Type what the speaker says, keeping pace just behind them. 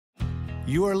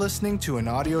You are listening to an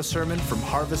audio sermon from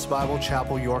Harvest Bible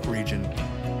Chapel, York Region.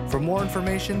 For more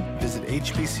information, visit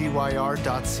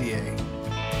hbcyr.ca.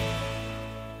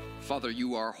 Father,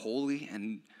 you are holy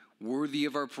and worthy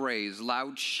of our praise.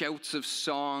 Loud shouts of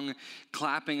song,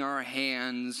 clapping our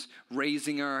hands,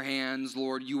 raising our hands.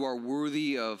 Lord, you are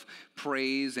worthy of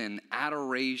praise and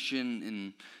adoration.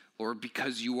 And Lord,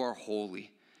 because you are holy,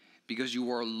 because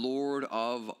you are Lord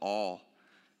of all.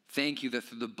 Thank you that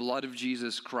through the blood of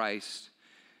Jesus Christ,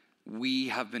 we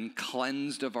have been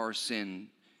cleansed of our sin,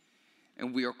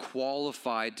 and we are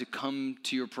qualified to come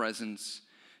to your presence,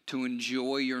 to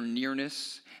enjoy your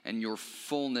nearness and your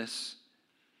fullness.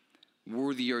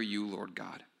 Worthy are you, Lord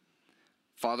God.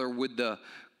 Father, would the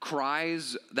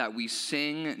cries that we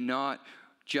sing not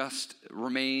just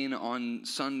remain on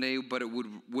Sunday, but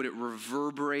would it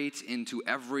reverberate into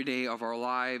every day of our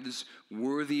lives?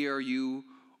 Worthy are you,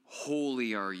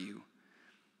 holy are you.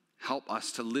 Help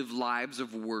us to live lives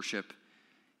of worship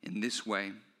in this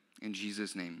way. In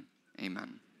Jesus' name,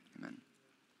 amen. Amen.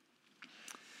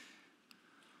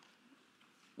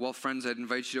 Well, friends, I'd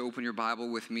invite you to open your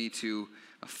Bible with me to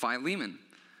Philemon.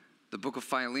 The book of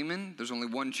Philemon, there's only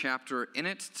one chapter in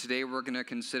it. Today we're going to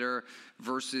consider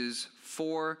verses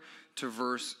 4 to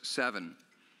verse 7.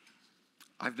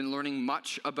 I've been learning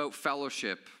much about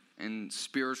fellowship and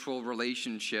spiritual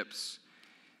relationships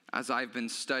as I've been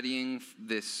studying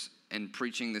this and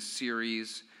preaching this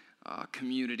series,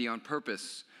 Community on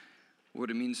Purpose, what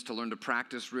it means to learn to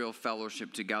practice real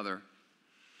fellowship together.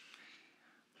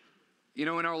 You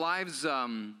know, in our lives, I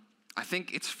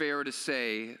think it's fair to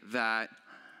say that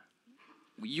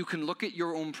you can look at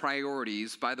your own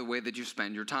priorities by the way that you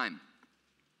spend your time.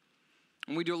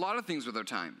 And we do a lot of things with our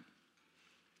time.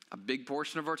 A big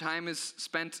portion of our time is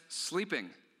spent sleeping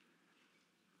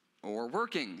or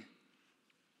working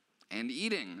and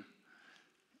eating.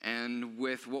 And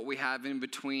with what we have in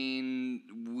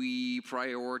between, we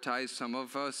prioritize, some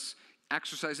of us,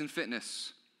 exercise and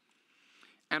fitness,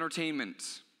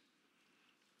 entertainment,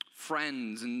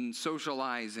 friends and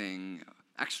socializing,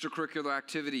 extracurricular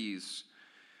activities,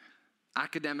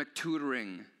 academic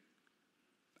tutoring,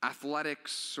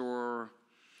 athletics, or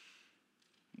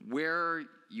where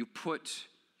you put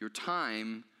your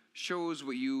time shows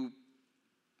what you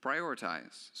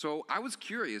prioritize. So I was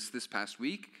curious this past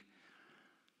week.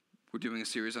 We're doing a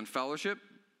series on fellowship.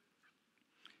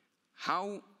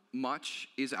 How much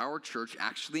is our church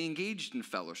actually engaged in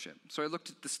fellowship? So I looked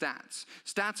at the stats.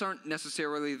 Stats aren't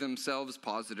necessarily themselves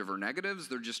positive or negatives.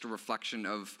 They're just a reflection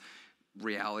of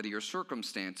reality or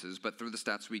circumstances. But through the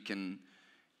stats, we can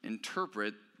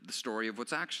interpret the story of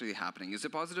what's actually happening. Is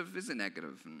it positive? Is it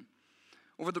negative? And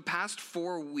over the past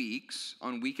 4 weeks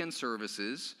on weekend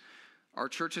services, our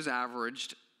church has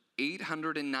averaged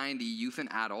 890 youth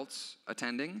and adults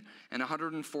attending and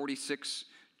 146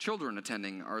 children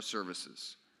attending our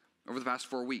services over the past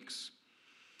 4 weeks.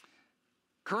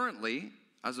 Currently,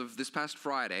 as of this past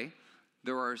Friday,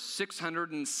 there are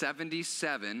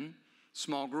 677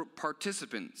 small group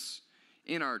participants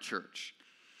in our church.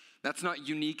 That's not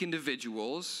unique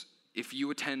individuals. If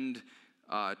you attend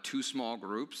 2 small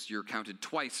groups, you're counted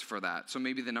twice for that. So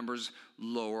maybe the number's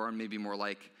lower and maybe more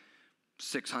like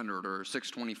 600 or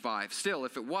 625. Still,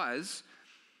 if it was,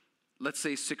 let's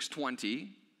say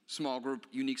 620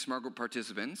 unique small group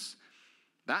participants,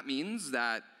 that means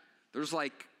that there's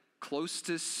like close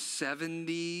to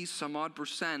 70 some odd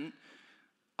percent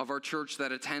of our church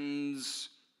that attends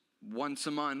once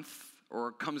a month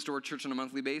or comes to our church on a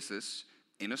monthly basis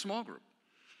in a small group.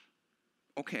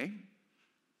 Okay,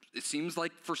 it seems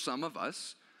like for some of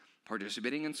us,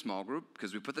 participating in small group,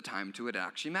 because we put the time to it,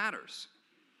 actually matters.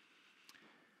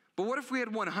 But what if we had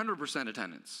 100%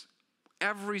 attendance?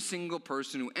 Every single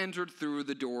person who entered through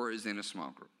the door is in a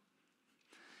small group.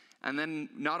 And then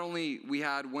not only we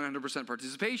had 100%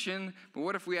 participation, but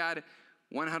what if we had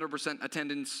 100%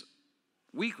 attendance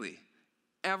weekly?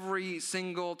 Every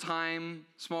single time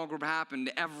small group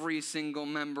happened, every single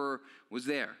member was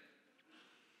there.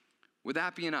 Would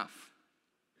that be enough?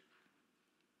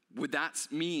 Would that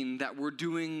mean that we're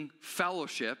doing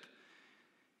fellowship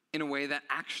in a way that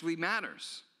actually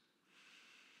matters?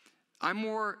 I'm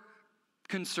more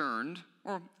concerned,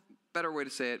 or better way to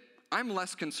say it, I'm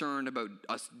less concerned about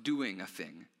us doing a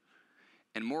thing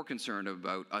and more concerned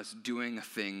about us doing a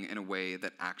thing in a way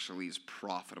that actually is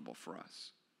profitable for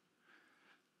us.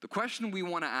 The question we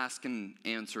want to ask and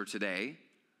answer today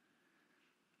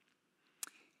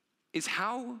is,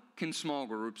 how can small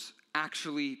groups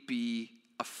actually be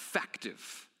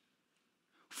effective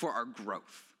for our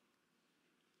growth?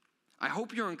 I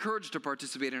hope you're encouraged to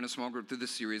participate in a small group through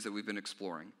this series that we've been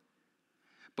exploring.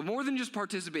 But more than just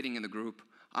participating in the group,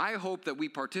 I hope that we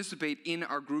participate in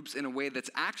our groups in a way that's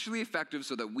actually effective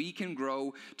so that we can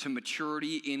grow to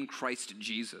maturity in Christ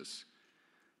Jesus.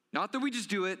 Not that we just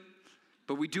do it,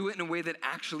 but we do it in a way that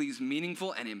actually is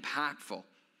meaningful and impactful.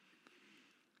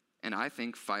 And I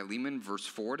think Philemon verse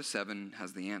 4-7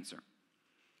 has the answer.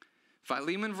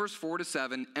 Philemon verse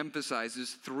 4-7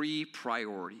 emphasizes three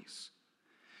priorities.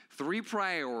 Three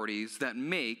priorities that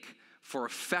make for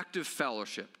effective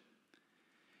fellowship.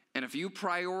 And if you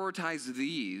prioritize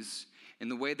these in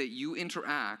the way that you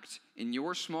interact in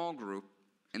your small group,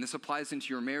 and this applies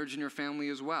into your marriage and your family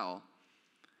as well,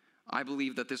 I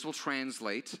believe that this will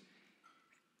translate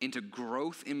into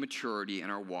growth in maturity in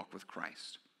our walk with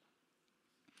Christ.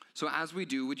 So as we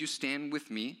do, would you stand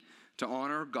with me to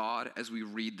honor God as we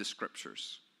read the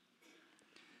scriptures?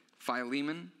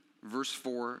 Philemon, verse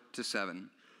 4-7.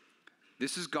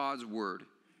 This is God's word.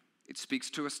 It speaks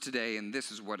to us today, and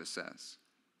this is what it says.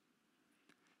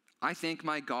 I thank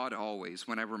my God always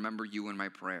when I remember you in my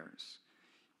prayers,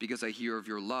 because I hear of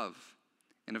your love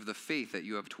and of the faith that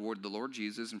you have toward the Lord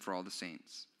Jesus and for all the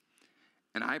saints.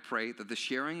 And I pray that the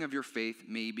sharing of your faith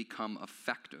may become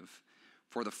effective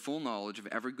for the full knowledge of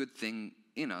every good thing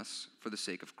in us for the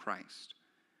sake of Christ.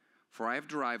 For I have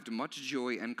derived much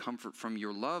joy and comfort from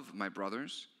your love, my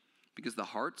brothers, because the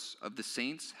hearts of the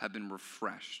saints have been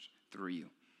refreshed through you.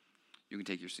 You can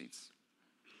take your seats.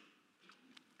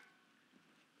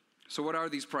 So what are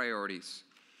these priorities?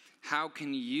 How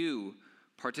can you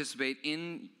participate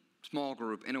in small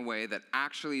group in a way that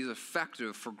actually is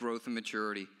effective for growth and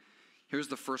maturity? Here's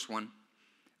the first one.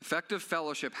 Effective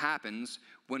fellowship happens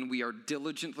when we are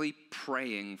diligently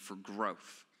praying for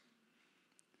growth.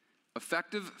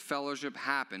 Effective fellowship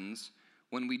happens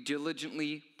when we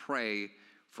diligently pray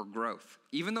for growth.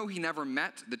 Even though he never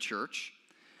met the church,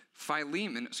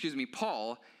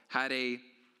 Paul had an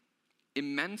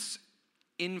immense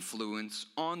influence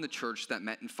on the church that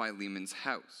met in Philemon's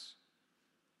house.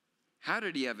 How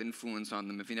did he have influence on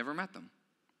them if he never met them?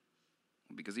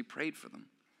 Well, because he prayed for them.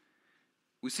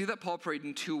 We see that Paul prayed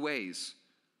in two ways.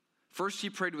 First, he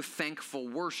prayed with thankful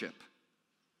worship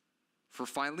for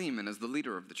Philemon as the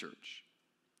leader of the church.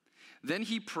 Then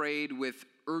he prayed with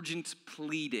urgent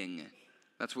pleading.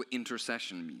 That's what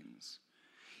intercession means.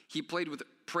 He prayed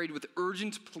with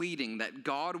urgent pleading that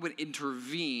God would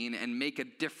intervene and make a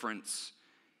difference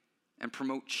and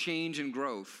promote change and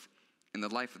growth in the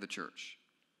life of the church.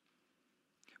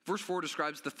 Verse 4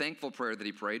 describes the thankful prayer that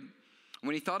he prayed.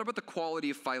 When he thought about the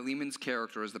quality of Philemon's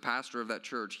character as the pastor of that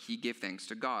church, he gave thanks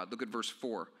to God. Look at verse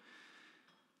 4.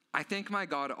 I thank my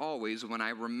God always when I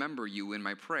remember you in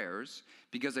my prayers,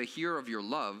 because I hear of your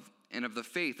love and of the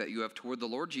faith that you have toward the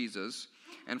Lord Jesus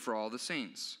and for all the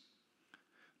saints.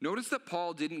 Notice that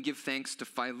Paul didn't give thanks to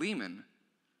Philemon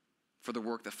for the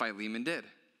work that Philemon did.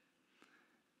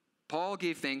 Paul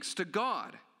gave thanks to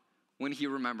God when he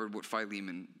remembered what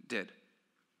Philemon did.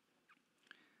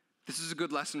 This is a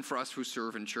good lesson for us who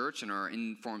serve in church and are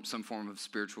in some form of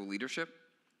spiritual leadership.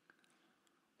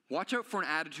 Watch out for an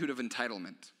attitude of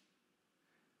entitlement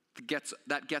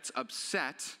that gets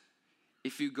upset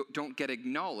if you don't get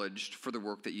acknowledged for the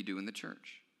work that you do in the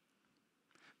church.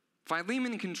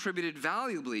 Philemon contributed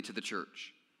valuably to the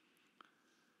church.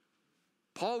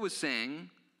 Paul was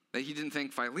saying that he didn't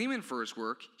thank Philemon for his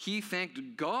work. He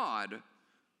thanked God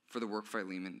for the work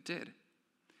Philemon did.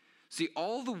 See,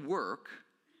 all the work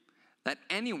that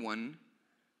anyone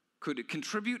could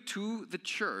contribute to the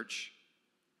church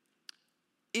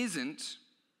isn't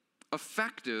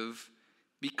effective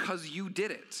because you did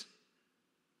it.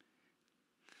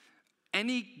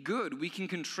 Any good we can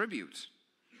contribute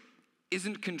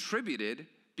isn't contributed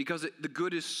because the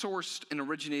good is sourced and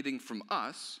originating from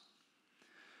us.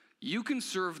 You can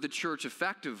serve the church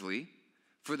effectively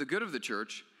for the good of the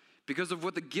church because of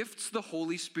what the gifts the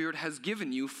Holy Spirit has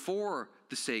given you for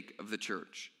the sake of the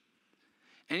church.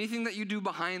 Anything that you do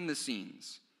behind the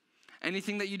scenes,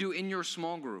 anything that you do in your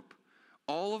small group,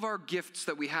 all of our gifts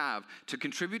that we have to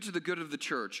contribute to the good of the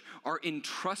church are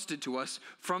entrusted to us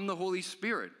from the Holy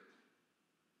Spirit.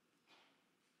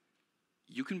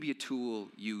 You can be a tool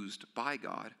used by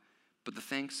God, but the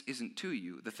thanks isn't to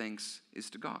you. The thanks is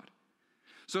to God.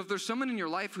 So if there's someone in your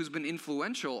life who's been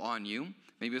influential on you,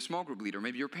 maybe a small group leader,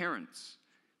 maybe your parents,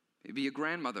 maybe a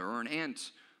grandmother or an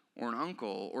aunt or an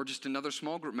uncle, or just another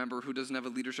small group member who doesn't have a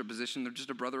leadership position, they're just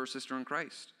a brother or sister in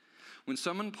Christ. When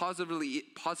someone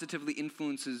positively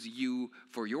influences you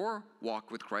for your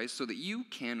walk with Christ so that you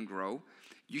can grow,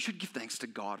 you should give thanks to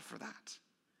God for that.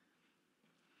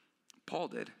 Paul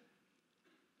did.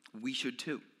 We should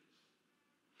too.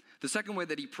 The second way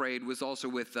that he prayed was also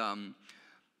with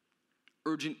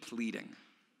urgent pleading.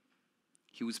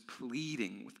 He was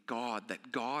pleading with God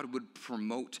that God would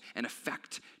promote and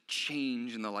effect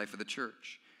change in the life of the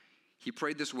church. He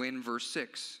prayed this way in verse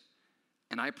 6.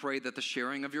 And I pray that the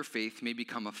sharing of your faith may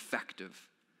become effective.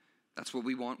 That's what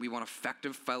we want. We want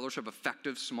effective fellowship,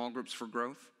 effective small groups for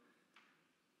growth.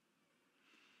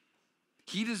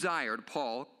 He desired,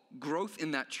 Paul, growth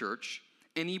in that church,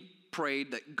 and he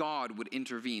prayed that God would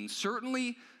intervene.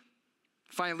 Certainly,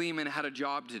 Philemon had a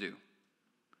job to do.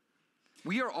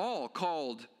 We are all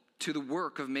called to the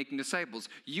work of making disciples.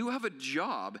 You have a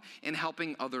job in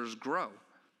helping others grow.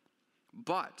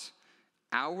 But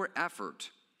our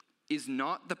effort is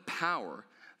not the power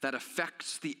that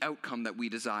affects the outcome that we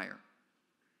desire.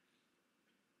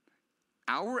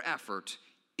 Our effort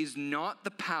is not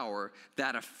the power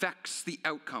that affects the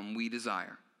outcome we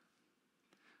desire.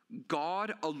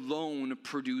 God alone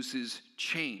produces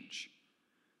change.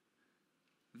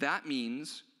 That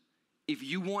means if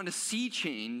you want to see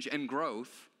change and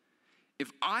growth,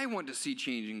 if I want to see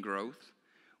change and growth,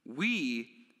 we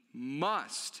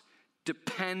must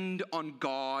depend on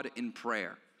God in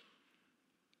prayer.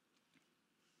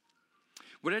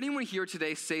 Would anyone here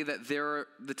today say that they're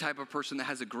the type of person that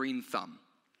has a green thumb?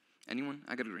 Anyone?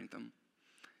 I got a green thumb.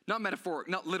 Not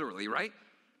not literally, right?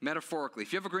 Metaphorically.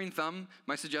 If you have a green thumb,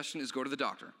 my suggestion is go to the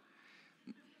doctor.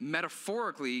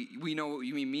 Metaphorically, we know what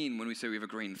we mean when we say we have a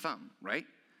green thumb, right?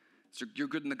 So you're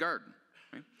good in the garden,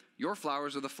 right? Your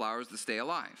flowers are the flowers that stay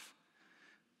alive.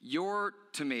 Your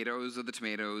tomatoes are the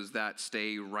tomatoes that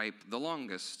stay ripe the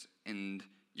longest, and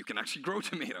you can actually grow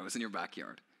tomatoes in your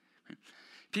backyard. Right?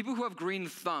 People who have green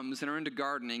thumbs and are into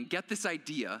gardening get this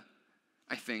idea,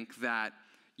 I think, that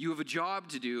you have a job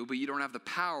to do, but you don't have the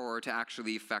power to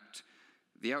actually affect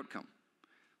the outcome.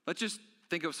 Let's just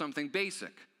think of something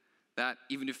basic that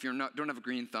even if you don't have a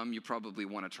green thumb, you probably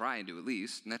want to try and do at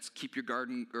least, and that's keep your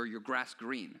garden or your grass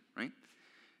green, right?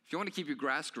 If you want to keep your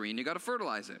grass green, you got to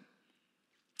fertilize it.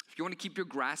 If you want to keep your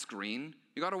grass green,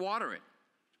 you got to water it.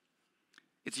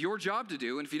 It's your job to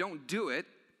do, and if you don't do it,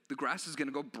 the grass is going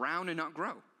to go brown and not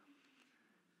grow.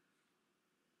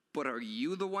 But are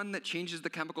you the one that changes the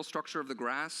chemical structure of the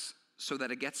grass so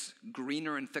that it gets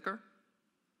greener and thicker?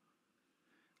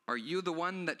 Are you the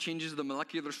one that changes the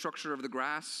molecular structure of the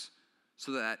grass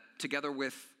so that together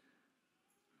with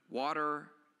water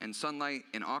and sunlight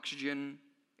and oxygen,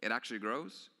 it actually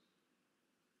grows?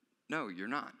 No, you're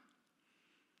not.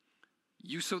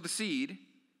 You sow the seed,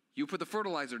 you put the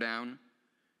fertilizer down,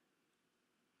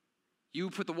 you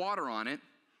put the water on it,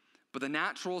 but the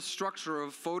natural structure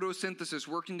of photosynthesis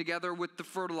working together with the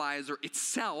fertilizer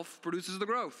itself produces the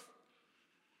growth.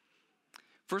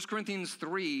 1 Corinthians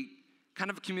 3 kind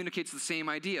of communicates the same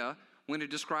idea when it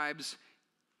describes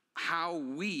how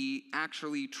we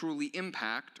actually truly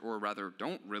impact, or rather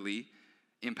don't really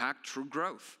impact, true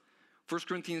growth. 1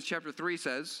 Corinthians chapter 3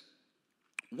 says,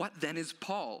 "What then is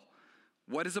Paul?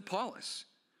 What is Apollos?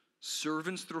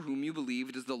 Servants through whom you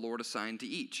believed as the Lord assigned to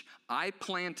each. I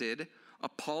planted,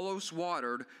 Apollos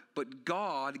watered, but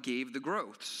God gave the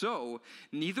growth. So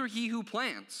neither he who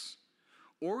plants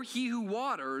or he who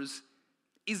waters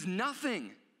is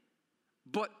nothing,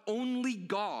 but only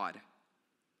God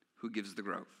who gives the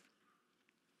growth."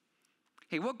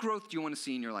 Hey, what growth do you want to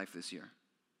see in your life this year?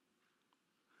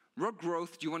 What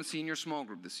growth do you want to see in your small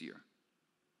group this year?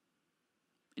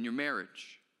 In your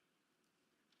marriage?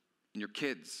 In your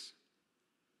kids?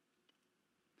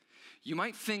 You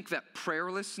might think that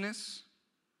prayerlessness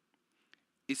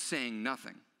is saying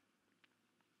nothing.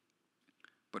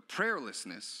 But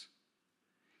prayerlessness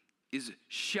is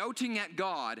shouting at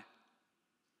God,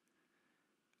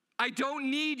 "I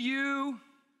don't need you."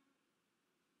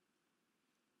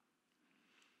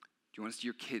 Do you want to see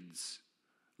your kids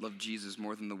love Jesus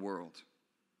more than the world?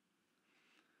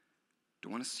 Do you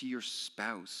want to see your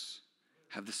spouse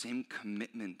have the same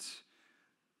commitment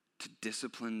to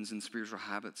disciplines and spiritual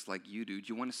habits like you do? Do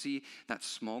you want to see that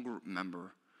small group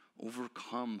member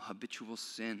overcome habitual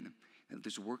sin? And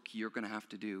there's work you're going to have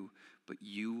to do, but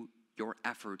your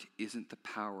effort isn't the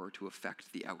power to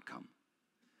affect the outcome.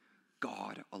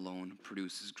 God alone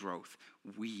produces growth.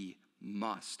 We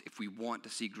must, if we want to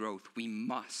see growth, we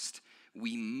must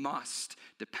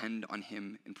depend on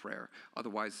him in prayer.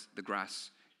 Otherwise, the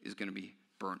grass is going to be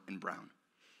burnt and brown.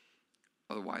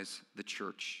 Otherwise, the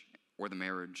church or the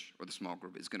marriage or the small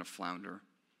group is going to flounder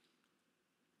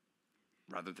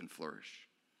rather than flourish.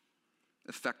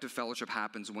 Effective fellowship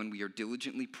happens when we are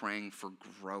diligently praying for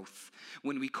growth.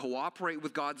 When we cooperate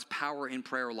with God's power in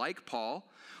prayer like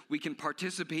Paul, we can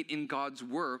participate in God's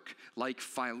work like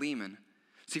Philemon.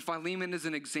 See, Philemon is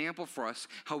an example for us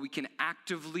how we can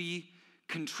actively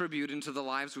contribute into the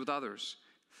lives with others.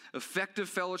 Effective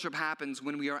fellowship happens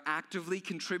when we are actively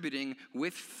contributing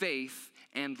with faith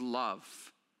and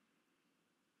love.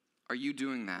 Are you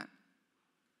doing that?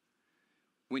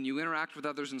 When you interact with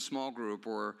others in small group,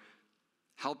 or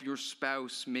help your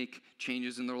spouse make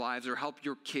changes in their lives, or help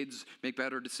your kids make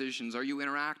better decisions, are you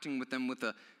interacting with them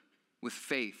with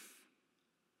faith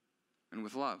and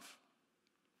with love?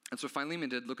 And so Philemon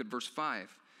did. Look at verse 5.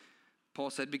 Paul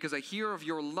said, because I hear of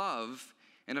your love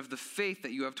and of the faith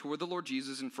that you have toward the Lord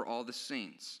Jesus and for all the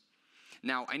saints.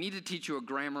 Now, I need to teach you a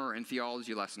grammar and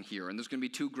theology lesson here, and there's going to be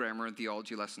 2 grammar and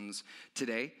theology lessons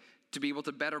today to be able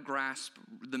to better grasp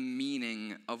the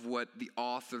meaning of what the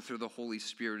author through the Holy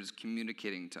Spirit is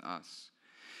communicating to us.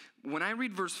 When I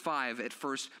read verse 5 at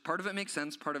first, part of it makes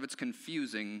sense, part of it's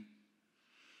confusing.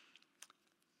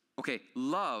 Okay,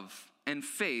 love and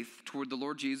faith toward the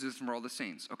Lord Jesus and for all the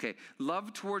saints. Okay,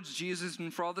 love towards Jesus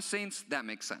and for all the saints, that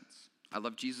makes sense. I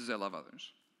love Jesus, I love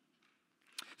others.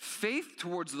 Faith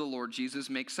towards the Lord Jesus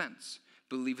makes sense.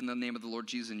 Believe in the name of the Lord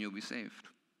Jesus and you'll be saved.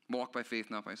 Walk by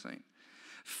faith, not by sight.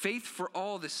 Faith for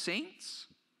all the saints?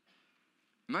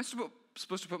 Am I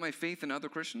supposed to put my faith in other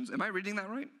Christians? Am I reading that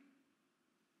right?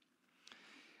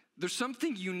 There's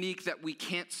something unique that we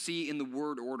can't see in the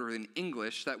word order in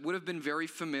English that would have been very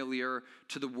familiar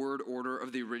to the word order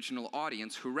of the original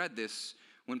audience who read this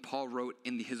when Paul wrote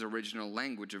in his original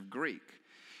language of Greek.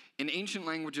 In ancient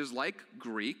languages like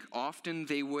Greek, often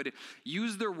they would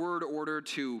use their word order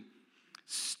to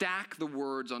stack the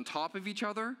words on top of each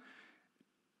other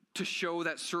to show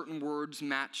that certain words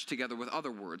match together with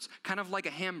other words, kind of like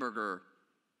a hamburger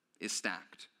is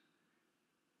stacked.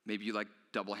 Maybe you like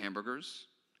double hamburgers.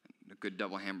 A good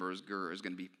double hamburger is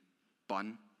going to be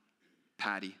bun,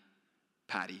 patty,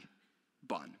 patty,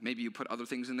 bun. Maybe you put other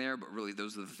things in there, but really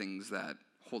those are the things that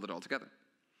hold it all together.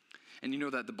 And you know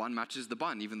that the bun matches the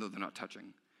bun, even though they're not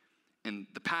touching. And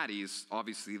the patties,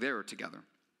 obviously, they're together.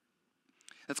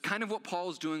 That's kind of what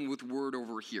Paul's doing with word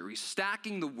over here. He's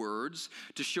stacking the words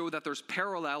to show that there's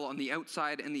parallel on the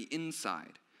outside and the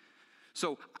inside.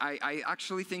 So I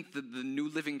actually think that the New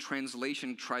Living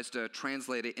Translation tries to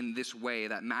translate it in this way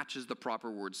that matches the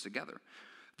proper words together.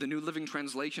 The New Living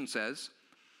Translation says,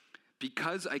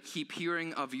 because I keep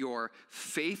hearing of your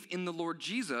faith in the Lord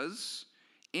Jesus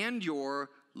and your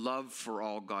love for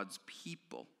all God's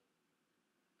people.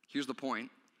 Here's the point.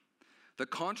 The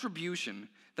contribution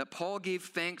that Paul gave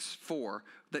thanks for,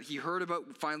 that he heard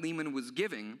about Philemon was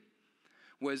giving,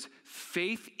 was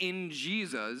faith in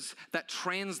Jesus that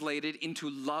translated into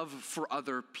love for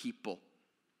other people.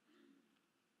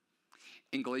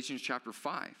 In Galatians chapter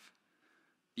 5,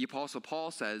 the Apostle Paul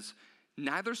says,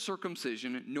 neither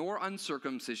circumcision nor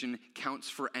uncircumcision counts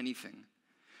for anything.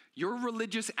 Your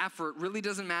religious effort really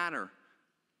doesn't matter.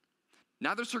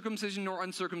 Neither circumcision nor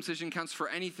uncircumcision counts for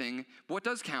anything. But what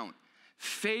does count?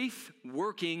 Faith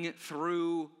working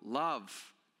through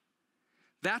love.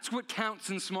 That's what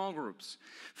counts in small groups.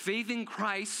 Faith in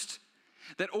Christ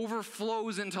that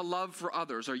overflows into love for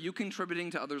others. Are you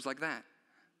contributing to others like that?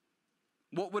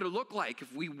 What would it look like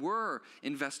if we were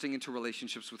investing into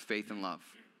relationships with faith and love?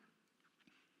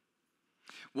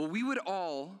 Well, we would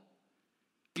all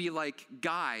be like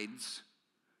guides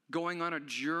going on a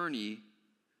journey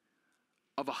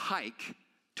of a hike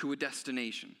to a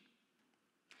destination.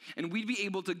 And we'd be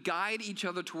able to guide each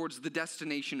other towards the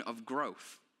destination of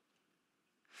growth.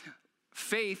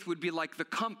 Faith would be like the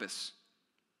compass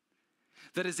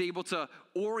that is able to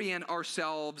orient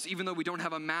ourselves, even though we don't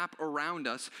have a map around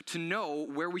us, to know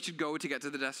where we should go to get to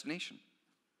the destination.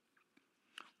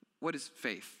 What is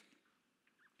faith?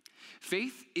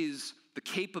 Faith is the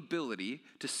capability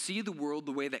to see the world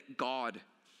the way that God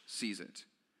sees it.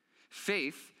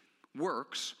 Faith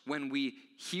works when we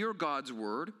hear God's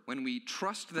word, when we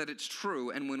trust that it's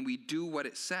true, and when we do what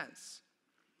it says.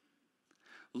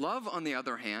 Love, on the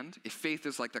other hand, if faith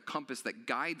is like the compass that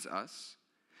guides us,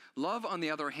 love, on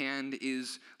the other hand,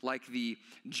 is like the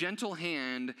gentle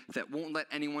hand that won't let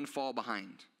anyone fall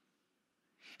behind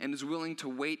and is willing to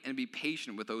wait and be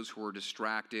patient with those who are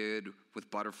distracted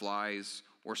with butterflies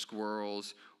or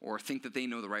squirrels or think that they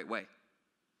know the right way.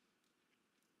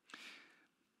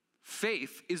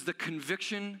 Faith is the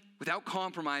conviction without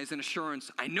compromise and assurance.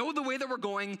 I know the way that we're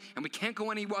going and we can't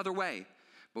go any other way.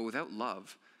 But without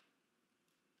love,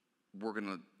 we're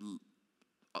going to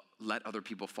let other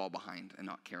people fall behind and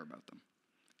not care about them.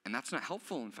 And that's not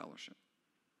helpful in fellowship.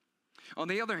 On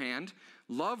the other hand,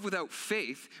 love without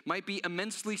faith might be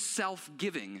immensely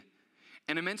self-giving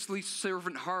and immensely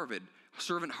servant-hearted.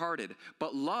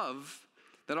 But love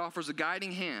that offers a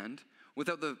guiding hand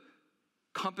without the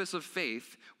compass of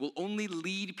faith will only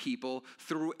lead people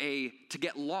to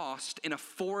get lost in a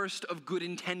forest of good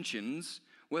intentions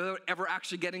without ever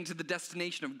actually getting to the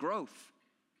destination of growth.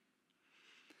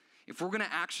 If we're going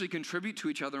to actually contribute to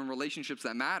each other in relationships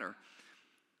that matter,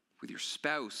 with your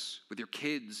spouse, with your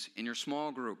kids, in your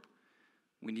small group,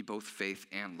 we need both faith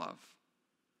and love.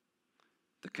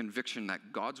 The conviction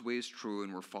that God's way is true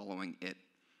and we're following it.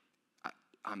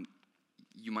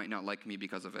 You might not like me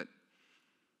because of it,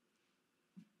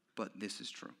 but this is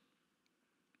true.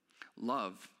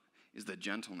 Love is the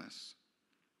gentleness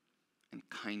and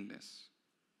kindness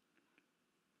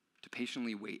to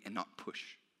patiently wait and not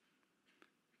push,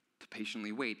 to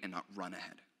patiently wait and not run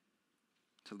ahead,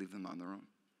 to leave them on their own.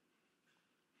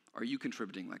 Are you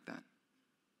contributing like that?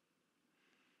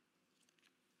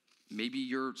 Maybe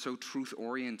you're so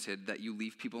truth-oriented that you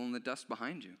leave people in the dust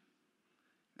behind you.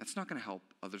 That's not going to help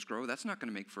others grow. That's not going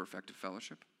to make for effective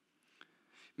fellowship.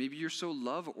 Maybe you're so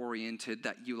love-oriented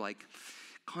that you like,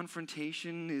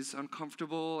 confrontation is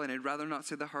uncomfortable and I'd rather not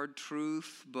say the hard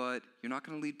truth, but you're not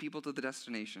going to lead people to the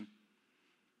destination.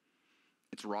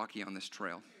 It's rocky on this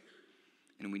trail,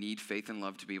 and we need faith and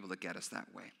love to be able to get us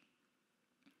that way.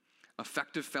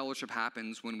 Effective fellowship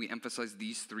happens when we emphasize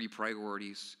these three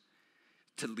priorities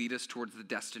to lead us towards the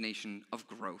destination of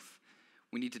growth.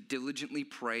 We need to diligently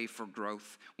pray for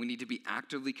growth. We need to be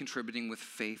actively contributing with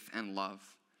faith and love.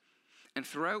 And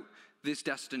throughout this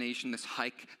destination, this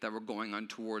hike that we're going on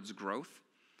towards growth,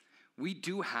 we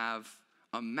do have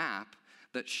a map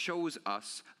that shows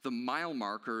us the mile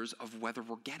markers of whether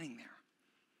we're getting there.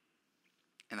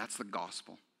 And that's the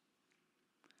gospel.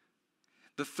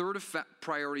 The third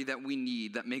priority that we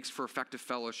need that makes for effective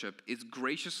fellowship is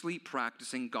graciously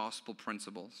practicing gospel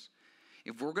principles.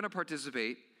 If we're going to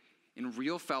participate in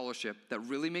real fellowship that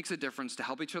really makes a difference to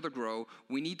help each other grow,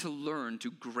 we need to learn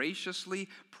to graciously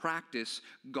practice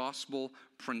gospel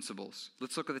principles.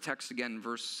 Let's look at the text again,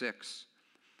 verse 6.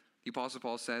 The Apostle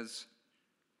Paul says,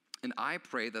 "And I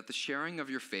pray that the sharing of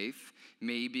your faith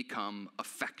may become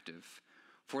effective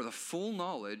for the full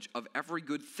knowledge of every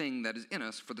good thing that is in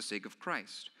us for the sake of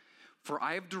Christ. For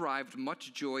I have derived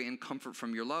much joy and comfort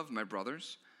from your love, my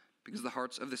brothers, because the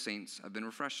hearts of the saints have been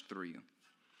refreshed through you."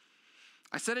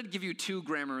 I said I'd give you 2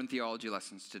 grammar and theology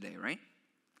lessons today, right?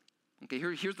 Okay,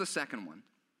 here's the second one.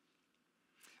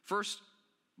 First,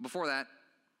 before that,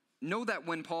 know that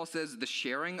when Paul says the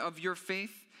sharing of your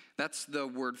faith, that's the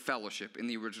word fellowship in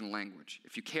the original language.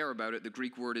 If you care about it, the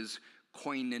Greek word is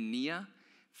koinonia.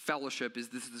 Fellowship is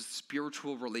the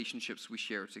spiritual relationships we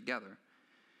share together.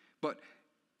 But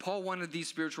Paul wanted these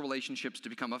spiritual relationships to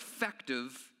become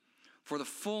effective for the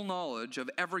full knowledge of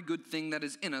every good thing that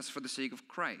is in us for the sake of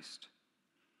Christ.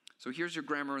 So here's your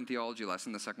grammar and theology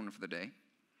lesson, the second one for the day.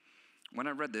 When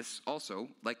I read this, also,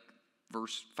 like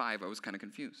verse 5, I was kind of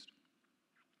confused.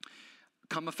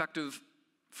 Become effective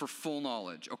for full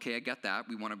knowledge. Okay, I get that.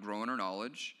 We want to grow in our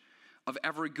knowledge of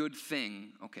every good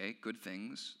thing. Okay, good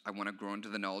things. I want to grow into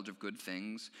the knowledge of good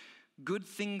things. Good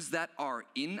things that are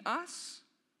in us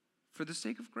for the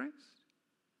sake of Christ?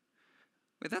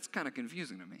 Wait, that's kind of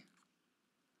confusing to me.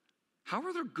 How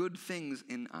are there good things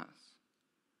in us?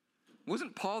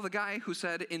 Wasn't Paul the guy who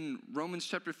said in Romans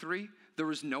chapter 3, there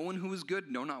is no one who is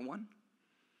good, no, not one?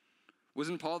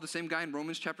 Wasn't Paul the same guy in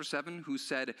Romans chapter 7 who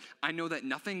said, I know that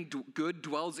nothing good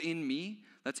dwells in me,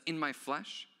 that's in my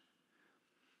flesh?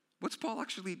 What's Paul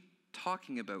actually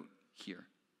talking about here?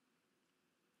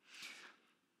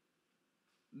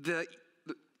 The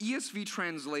ESV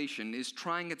translation is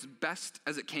trying its best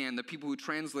as it can, the people who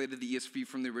translated the ESV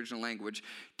from the original language,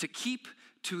 to keep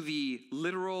to the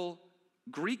literal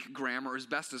Greek grammar as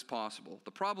best as possible.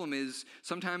 The problem is,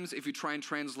 sometimes if you try and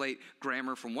translate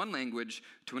grammar from one language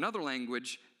to another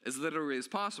language as literally as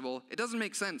possible, it doesn't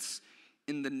make sense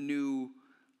in the new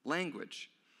language.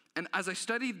 And as I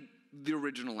studied the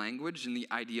original language and the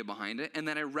idea behind it, and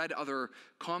then I read other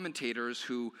commentators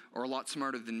who are a lot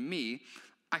smarter than me,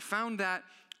 I found that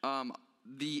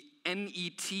the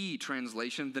NET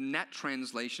translation, the NET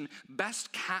translation,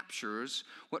 best captures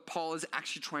what Paul is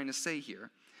actually trying to say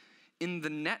here. In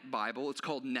the NET Bible, it's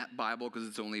called NET Bible because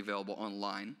it's only available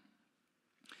online.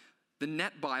 The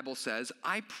NET Bible says,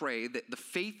 I pray that the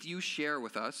faith you share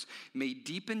with us may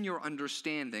deepen your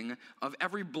understanding of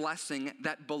every blessing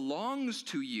that belongs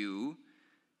to you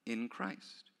in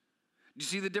Christ. Do you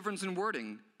see the difference in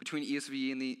wording between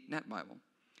ESV and the NET Bible?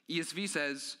 ESV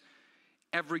says,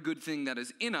 every good thing that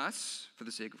is in us for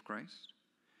the sake of Christ.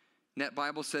 NET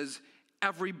Bible says,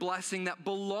 every blessing that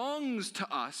belongs to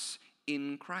us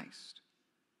in Christ.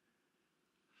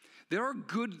 There are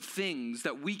good things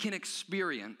that we can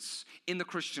experience in the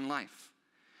Christian life.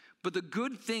 But the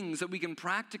good things that we can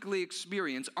practically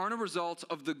experience aren't a result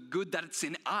of the good that's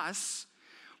in us,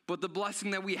 but the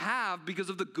blessing that we have because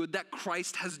of the good that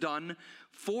Christ has done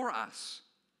for us.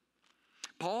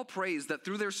 Paul prays that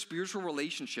through their spiritual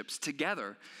relationships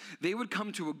together, they would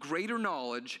come to a greater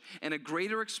knowledge and a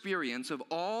greater experience of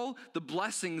all the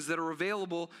blessings that are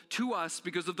available to us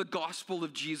because of the gospel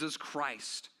of Jesus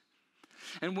Christ.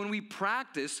 And when we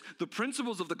practice the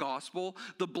principles of the gospel,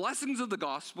 the blessings of the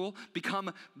gospel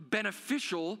become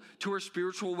beneficial to our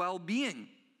spiritual well-being.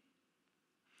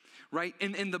 Right?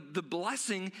 And the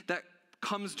blessing that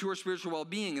comes to our spiritual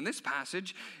well-being in this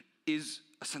passage is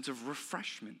a sense of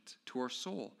refreshment to our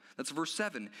soul. That's verse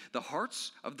 7. The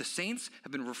hearts of the saints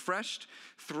have been refreshed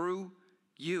through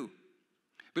you.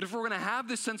 But if we're going to have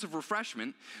this sense of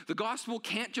refreshment, the gospel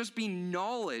can't just be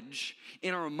knowledge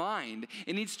in our mind.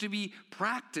 It needs to be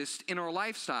practiced in our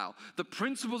lifestyle. The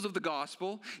principles of the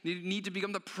gospel need to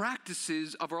become the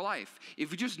practices of our life.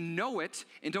 If you just know it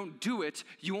and don't do it,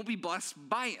 you won't be blessed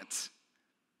by it.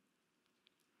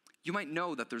 You might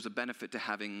know that there's a benefit to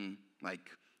having,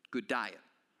 good diet,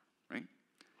 right?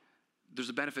 There's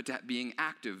a benefit to being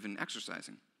active and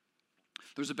exercising.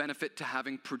 There's a benefit to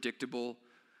having predictable,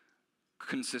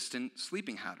 consistent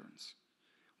sleeping patterns.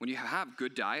 When you have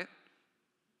good diet,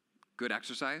 good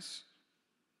exercise,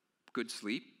 good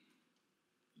sleep,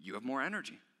 you have more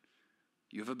energy.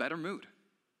 You have a better mood.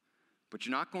 But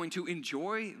you're not going to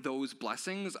enjoy those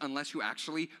blessings unless you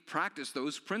actually practice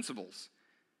those principles.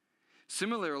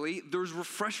 Similarly, there's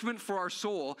refreshment for our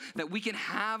soul that we can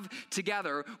have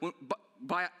together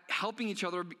by helping each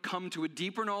other come to a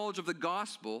deeper knowledge of the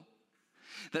gospel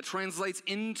that translates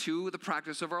into the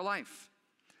practice of our life.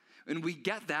 And we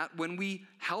get that when we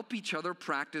help each other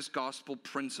practice gospel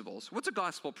principles. What's a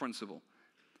gospel principle?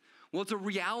 Well, it's a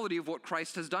reality of what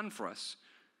Christ has done for us.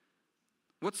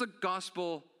 What's a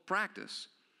gospel practice?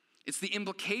 It's the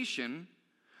implication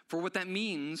for what that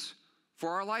means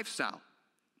for our lifestyle.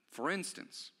 For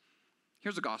instance,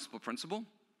 here's a gospel principle.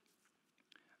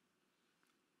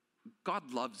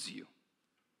 God loves you.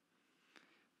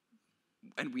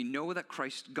 And we know that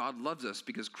God loves us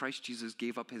because Christ Jesus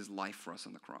gave up his life for us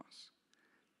on the cross.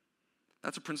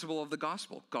 That's a principle of the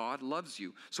gospel. God loves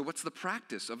you. So what's the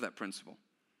practice of that principle?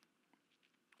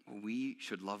 Well, we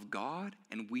should love God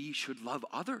and we should love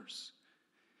others.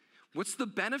 What's the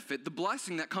benefit, the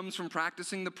blessing that comes from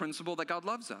practicing the principle that God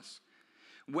loves us?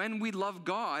 When we love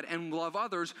God and love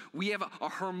others, we have a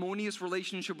harmonious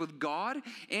relationship with God,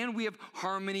 and we have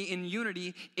harmony and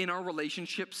unity in our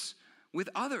relationships with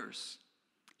others.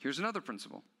 Here's another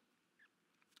principle.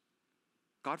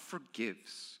 God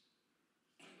forgives.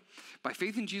 By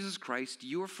faith in Jesus Christ,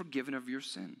 you are forgiven of your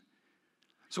sin.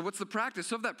 So what's the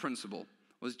practice of that principle?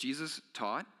 Well, as Jesus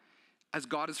taught, as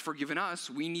God has forgiven us,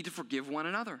 we need to forgive one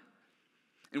another.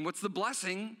 And what's the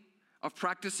blessing of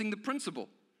practicing the principle?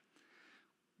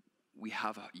 We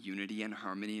have a unity and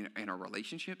harmony in our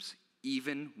relationships,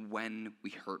 even when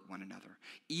we hurt one another.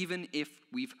 Even if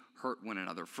we've hurt one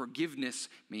another, forgiveness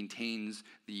maintains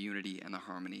the unity and the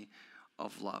harmony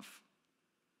of love.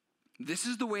 This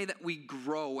is the way that we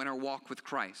grow in our walk with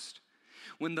Christ.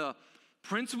 When the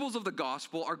principles of the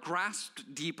gospel are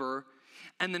grasped deeper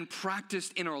and then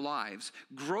practiced in our lives,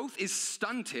 growth is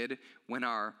stunted when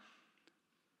our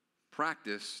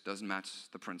practice doesn't match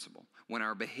the principle, when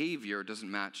our behavior doesn't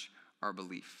match our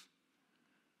belief,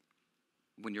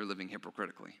 when you're living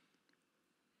hypocritically.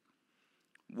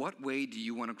 What way do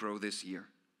you want to grow this year?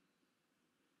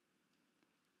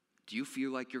 Do you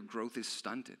feel like your growth is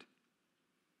stunted?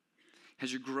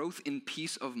 Has your growth in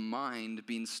peace of mind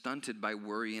been stunted by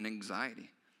worry and anxiety?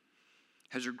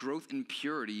 Has your growth in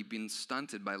purity been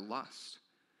stunted by lust?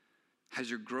 Has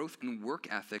your growth in work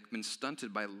ethic been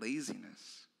stunted by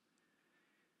laziness?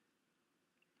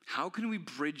 How can we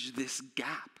bridge this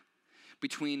gap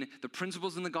between the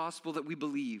principles in the gospel that we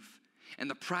believe and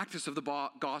the practice of the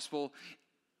gospel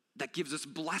that gives us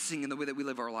blessing in the way that we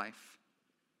live our life?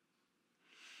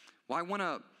 Well, I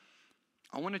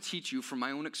want to teach you from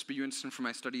my own experience and from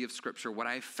my study of Scripture what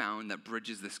I've found that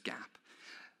bridges this gap.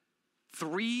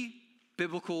 3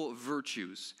 biblical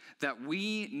virtues that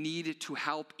we need to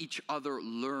help each other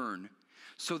learn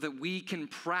so that we can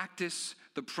practice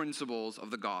the principles of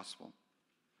the gospel.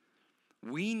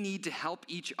 We need to help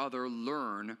each other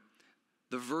learn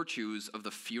the virtues of the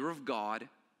fear of God,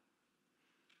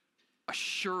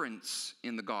 assurance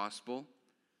in the gospel,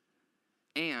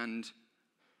 and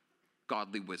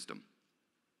godly wisdom.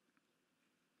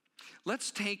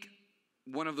 Let's take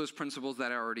one of those principles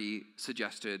that I already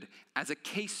suggested as a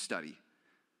case study.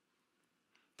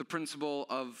 The principle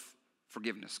of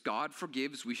forgiveness. God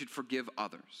forgives, we should forgive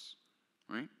others,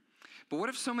 right? But what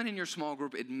if someone in your small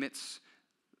group admits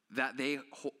that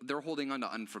they're holding on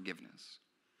to unforgiveness?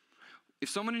 If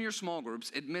someone in your small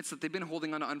groups admits that they've been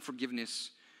holding on to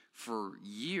unforgiveness for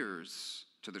years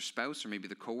to their spouse or maybe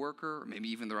the coworker or maybe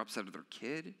even they're upset at their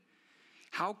kid,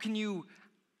 how can you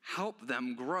help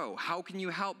them grow? How can you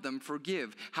help them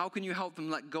forgive? How can you help them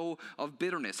let go of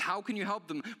bitterness? How can you help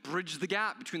them bridge the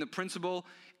gap between the principle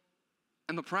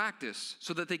and the practice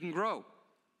so that they can grow?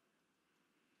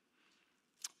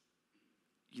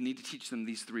 You need to teach them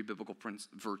these three biblical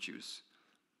virtues: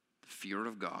 the fear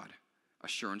of God,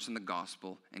 assurance in the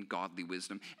gospel, and godly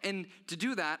wisdom. And to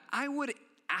do that, I would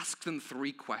ask them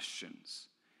three questions.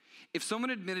 If someone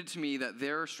admitted to me that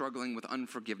they're struggling with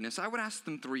unforgiveness, I would ask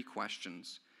them three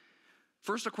questions.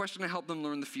 First, a question to help them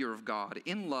learn the fear of God.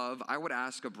 In love, I would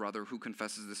ask a brother who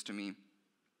confesses this to me,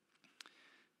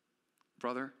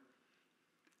 brother,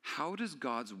 how does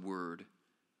God's word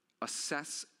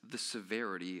assess the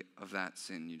severity of that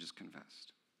sin you just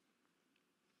confessed?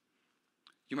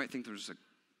 You might think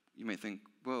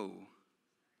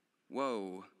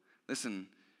whoa, listen,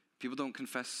 people don't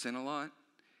confess sin a lot,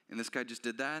 and this guy just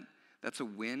did that. That's a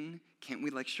win. Can't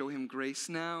we show him grace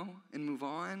now and move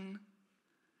on?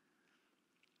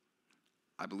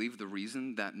 I believe the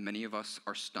reason that many of us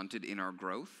are stunted in our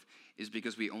growth is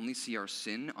because we only see our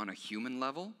sin on a human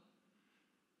level,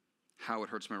 how it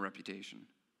hurts my reputation,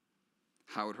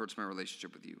 how it hurts my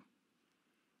relationship with you,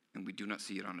 and we do not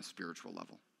see it on a spiritual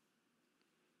level.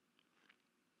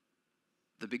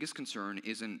 The biggest concern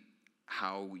isn't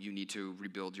how you need to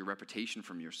rebuild your reputation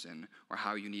from your sin or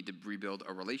how you need to rebuild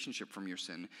a relationship from your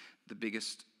sin. The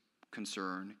biggest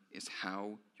concern is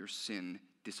how your sin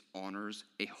dishonors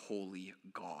a holy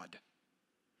God.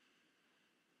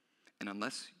 And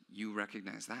unless you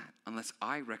recognize that, unless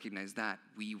I recognize that,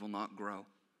 we will not grow.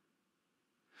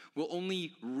 We'll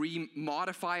only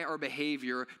modify our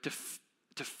behavior to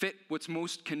fit what's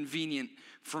most convenient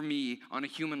for me on a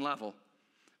human level.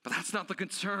 But that's not the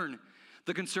concern.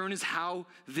 The concern is how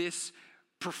this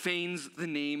profanes the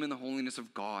name and the holiness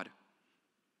of God.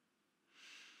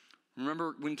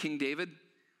 Remember when King David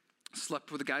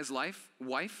slept with a guy's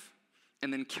wife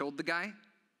and then killed the guy?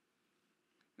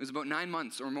 It was about 9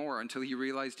 months or more until he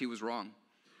realized he was wrong.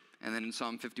 And then in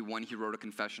Psalm 51, he wrote a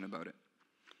confession about it.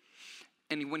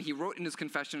 And when he wrote in his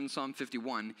confession in Psalm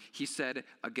 51, he said,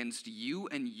 "Against you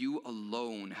and you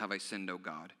alone have I sinned, O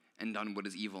God, and done what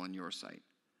is evil in your sight."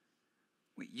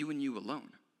 Wait, you and you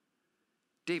alone?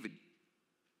 David,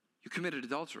 you committed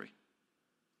adultery.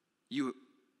 You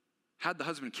had the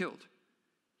husband killed.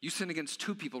 You sinned against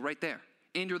two people right there.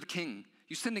 And you're the king.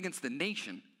 You sinned against the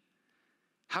nation.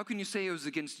 How can you say it was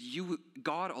against you,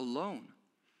 God alone?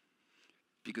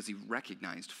 Because he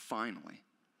recognized finally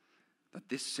that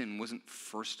this sin wasn't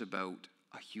first about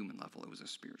a human level, it was a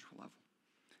spiritual level.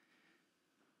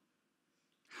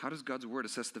 How does God's word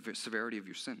assess the severity of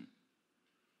your sin?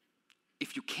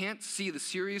 If you can't see the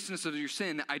seriousness of your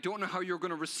sin, I don't know how you're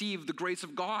going to receive the grace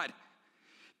of God.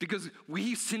 Because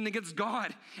we sinned against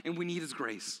God and we need his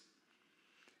grace.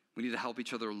 We need to help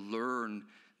each other learn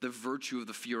the virtue of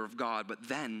the fear of God. But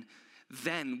then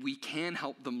we can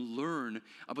help them learn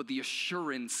about the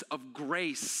assurance of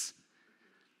grace.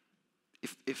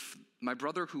 If my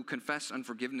brother who confessed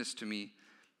unforgiveness to me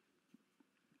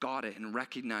got it and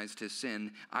recognized his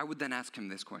sin, I would then ask him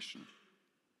this question.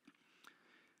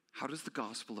 How does the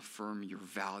gospel affirm your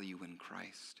value in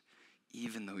Christ,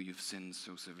 even though you've sinned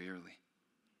so severely?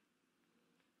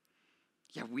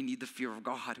 Yeah, we need the fear of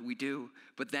God, we do.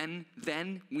 But then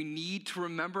we need to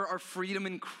remember our freedom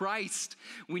in Christ.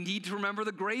 We need to remember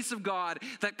the grace of God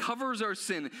that covers our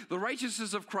sin, the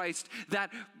righteousness of Christ that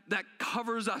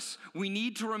covers us. We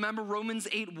need to remember Romans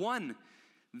 8:1.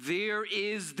 There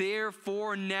is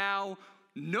therefore now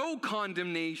no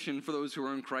condemnation for those who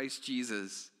are in Christ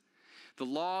Jesus. The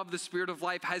law of the Spirit of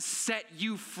life has set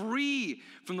you free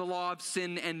from the law of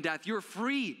sin and death. You're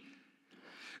free.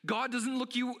 God doesn't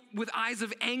look you with eyes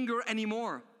of anger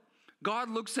anymore. God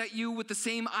looks at you with the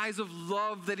same eyes of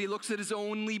love that he looks at his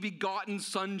only begotten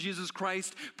Son, Jesus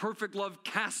Christ. Perfect love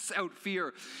casts out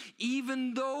fear.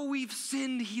 Even though we've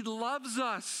sinned, he loves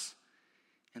us.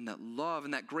 And that love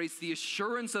and that grace, the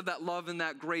assurance of that love and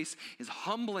that grace is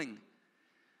humbling.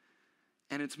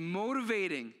 And it's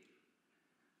motivating.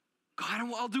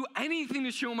 God, I'll do anything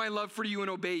to show my love for you and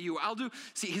obey you.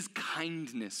 See, his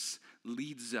kindness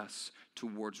leads us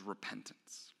towards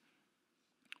repentance.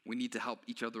 We need to help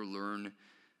each other learn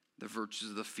the virtues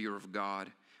of the fear of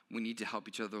God. We need to help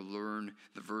each other learn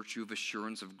the virtue of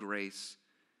assurance of grace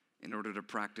in order to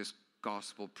practice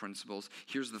gospel principles.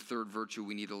 Here's the third virtue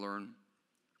we need to learn.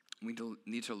 We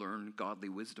need to learn godly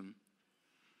wisdom.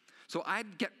 So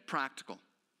I'd get practical.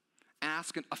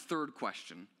 Ask a third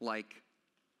question, like,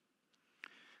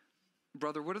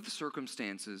 brother, what are the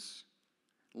circumstances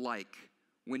like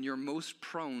when you're most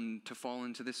prone to fall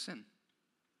into this sin?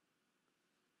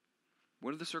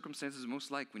 What are the circumstances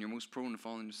most like when you're most prone to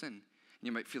fall into sin? And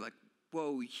you might feel like,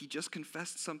 whoa, he just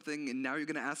confessed something and now you're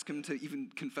going to ask him to even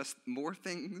confess more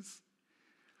things?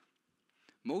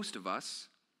 Most of us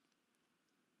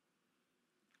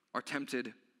are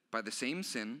tempted by the same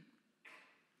sin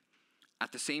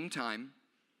at the same time,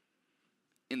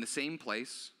 in the same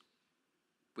place,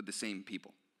 with the same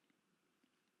people.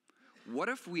 What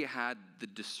if we had the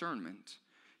discernment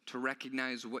to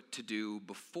recognize what to do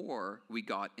before we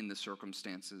got in the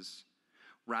circumstances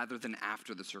rather than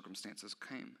after the circumstances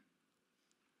came?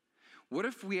 What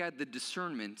if we had the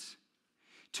discernment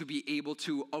to be able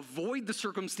to avoid the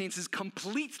circumstances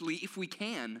completely if we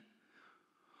can,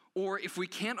 or if we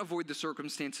can't avoid the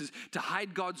circumstances, to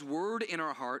hide God's word in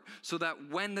our heart so that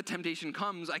when the temptation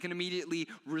comes, I can immediately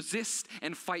resist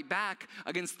and fight back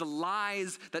against the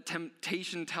lies that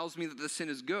temptation tells me that the sin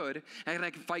is good, and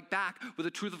I can fight back with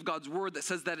the truth of God's word that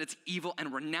says that it's evil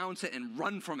and renounce it and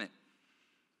run from it.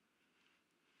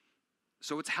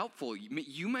 So it's helpful.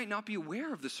 You might not be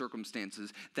aware of the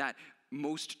circumstances that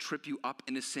most trip you up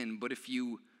into sin, but if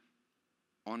you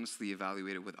honestly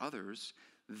evaluate it with others,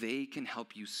 they can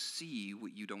help you see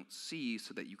what you don't see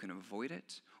so that you can avoid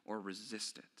it or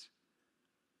resist it.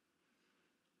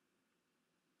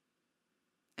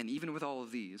 And even with all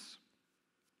of these,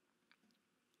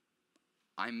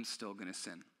 I'm still going to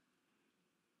sin.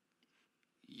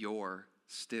 You're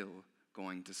still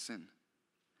going to sin.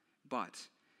 But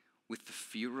with the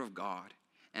fear of God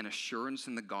and assurance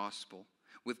in the gospel,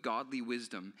 with godly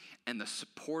wisdom and the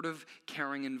supportive,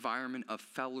 caring environment of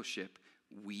fellowship,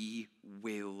 we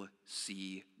will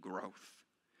see growth.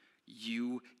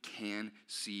 You can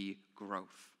see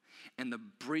growth. And the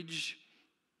bridge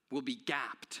will be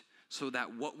gapped so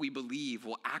that what we believe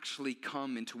will actually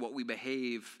come into what we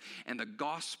behave, and the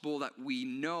gospel that we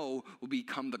know will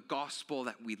become the gospel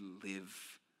that we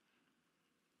live.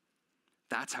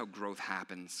 That's how growth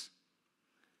happens.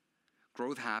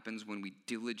 Growth happens when we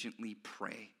diligently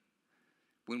pray,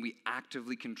 when we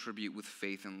actively contribute with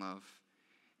faith and love,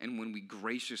 and when we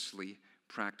graciously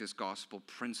practice gospel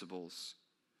principles,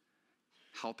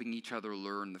 helping each other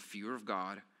learn the fear of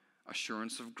God,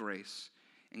 assurance of grace,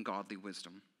 and godly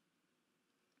wisdom.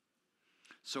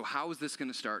 So how is this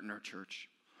going to start in our church?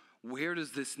 Where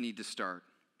does this need to start?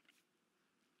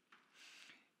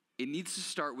 It needs to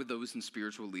start with those in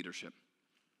spiritual leadership.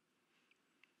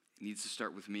 It needs to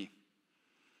start with me.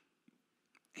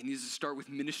 It needs to start with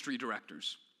ministry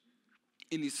directors.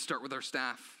 It needs to start with our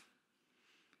staff.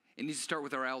 It needs to start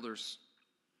with our elders.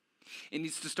 It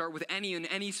needs to start with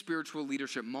any spiritual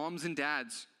leadership, moms and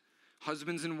dads,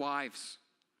 husbands and wives.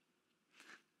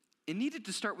 It needed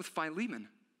to start with Philemon.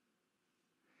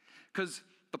 Because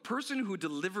the person who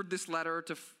delivered this letter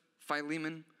to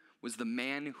Philemon was the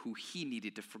man who he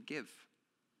needed to forgive,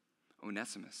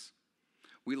 Onesimus.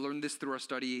 We learned this through our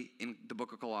study in the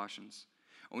book of Colossians.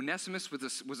 Onesimus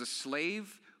was a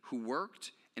slave who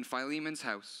worked in Philemon's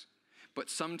house. But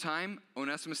sometime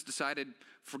Onesimus decided,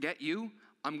 forget you,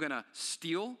 I'm going to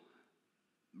steal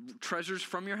treasures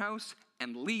from your house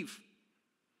and leave.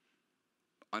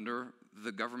 Under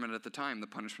the government at the time, the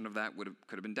punishment of that could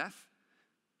have been death.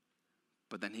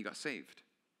 But then he got saved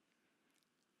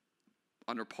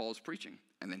under Paul's preaching,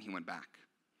 and then he went back.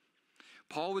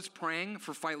 Paul was praying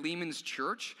for Philemon's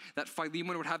church, that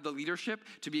Philemon would have the leadership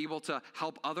to be able to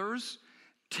help others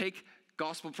take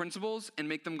gospel principles and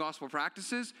make them gospel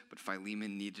practices, but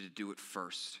Philemon needed to do it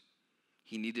first.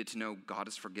 He needed to know God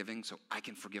is forgiving, so I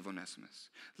can forgive Onesimus.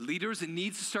 Leaders, it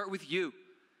needs to start with you.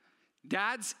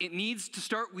 Dads, it needs to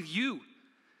start with you.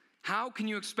 How can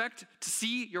you expect to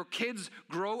see your kids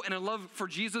grow in a love for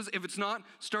Jesus if it's not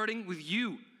starting with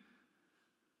you?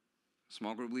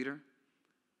 Small group leader,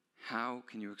 how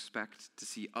can you expect to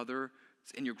see others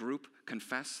in your group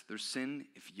confess their sin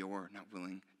if you're not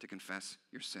willing to confess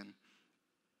your sin?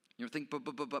 You think,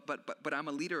 but I'm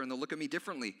a leader and they'll look at me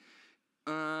differently.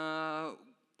 God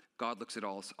looks at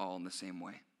us all in the same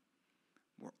way.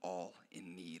 We're all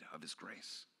in need of his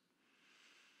grace.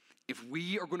 If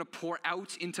we are going to pour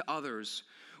out into others,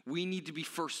 we need to be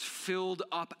first filled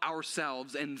up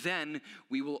ourselves, and then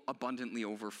we will abundantly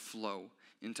overflow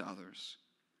into others.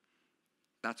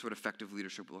 That's what effective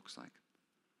leadership looks like.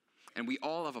 And we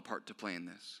all have a part to play in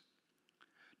this.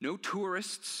 No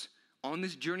tourists on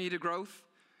this journey to growth.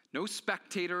 No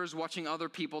spectators watching other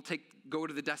people go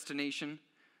to the destination.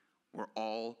 We're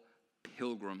all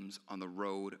pilgrims on the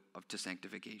road to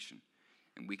sanctification.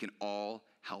 And we can all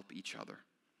help each other.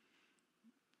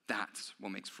 That's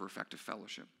what makes for effective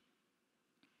fellowship.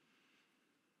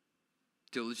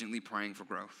 diligently praying for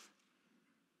growth,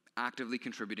 actively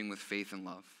contributing with faith and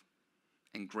love,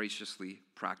 and graciously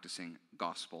practicing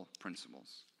gospel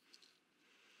principles.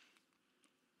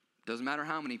 Doesn't matter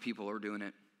how many people are doing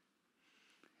it,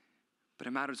 but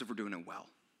it matters if we're doing it well.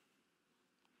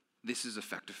 This is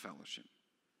effective fellowship.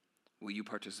 Will you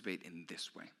participate in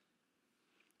this way?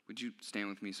 Would you stand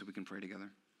with me so we can pray together?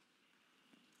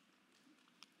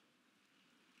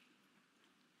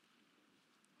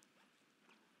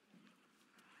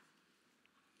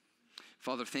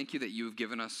 Father, thank you that you have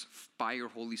given us, by your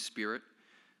Holy Spirit,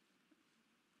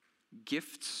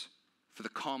 gifts for the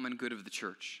common good of the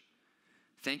church.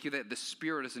 Thank you that the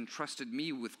Spirit has entrusted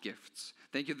me with gifts.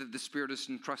 Thank you that the Spirit has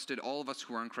entrusted all of us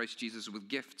who are in Christ Jesus with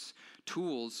gifts,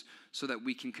 tools, so that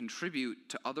we can contribute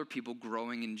to other people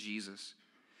growing in Jesus.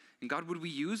 And God, would we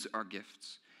use our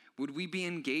gifts? Would we be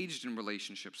engaged in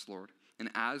relationships, Lord? And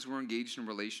as we're engaged in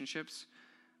relationships,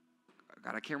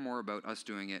 God, I care more about us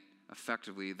doing it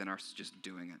effectively than us just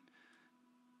doing it.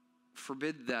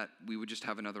 Forbid that we would just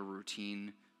have another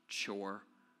routine chore,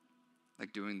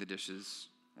 like doing the dishes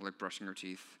or like brushing our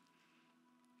teeth.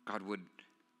 God, would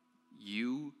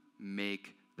you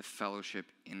make the fellowship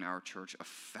in our church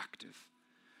effective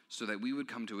so that we would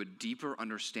come to a deeper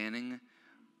understanding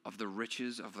of the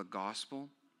riches of the gospel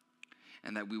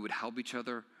and that we would help each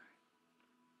other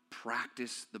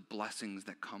practice the blessings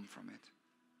that come from it.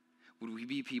 Would we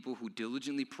be people who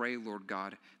diligently pray, Lord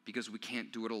God, because we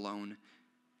can't do it alone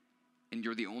and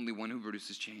you're the only one who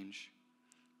produces change?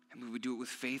 And we would do it with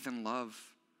faith and love,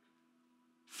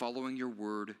 following your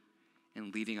word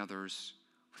and leading others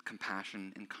with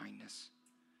compassion and kindness.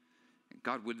 And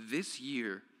God, would this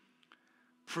year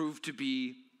prove to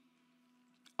be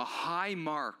a high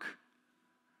mark,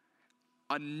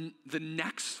 the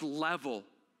next level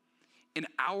in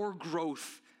our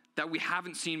growth that we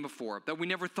haven't seen before, that we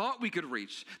never thought we could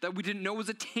reach, that we didn't know was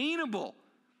attainable.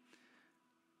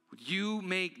 Would you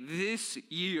make this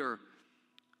year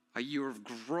a year of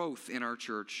growth in our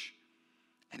church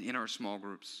and in our small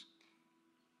groups?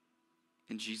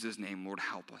 In Jesus' name, Lord,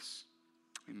 help us.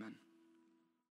 Amen.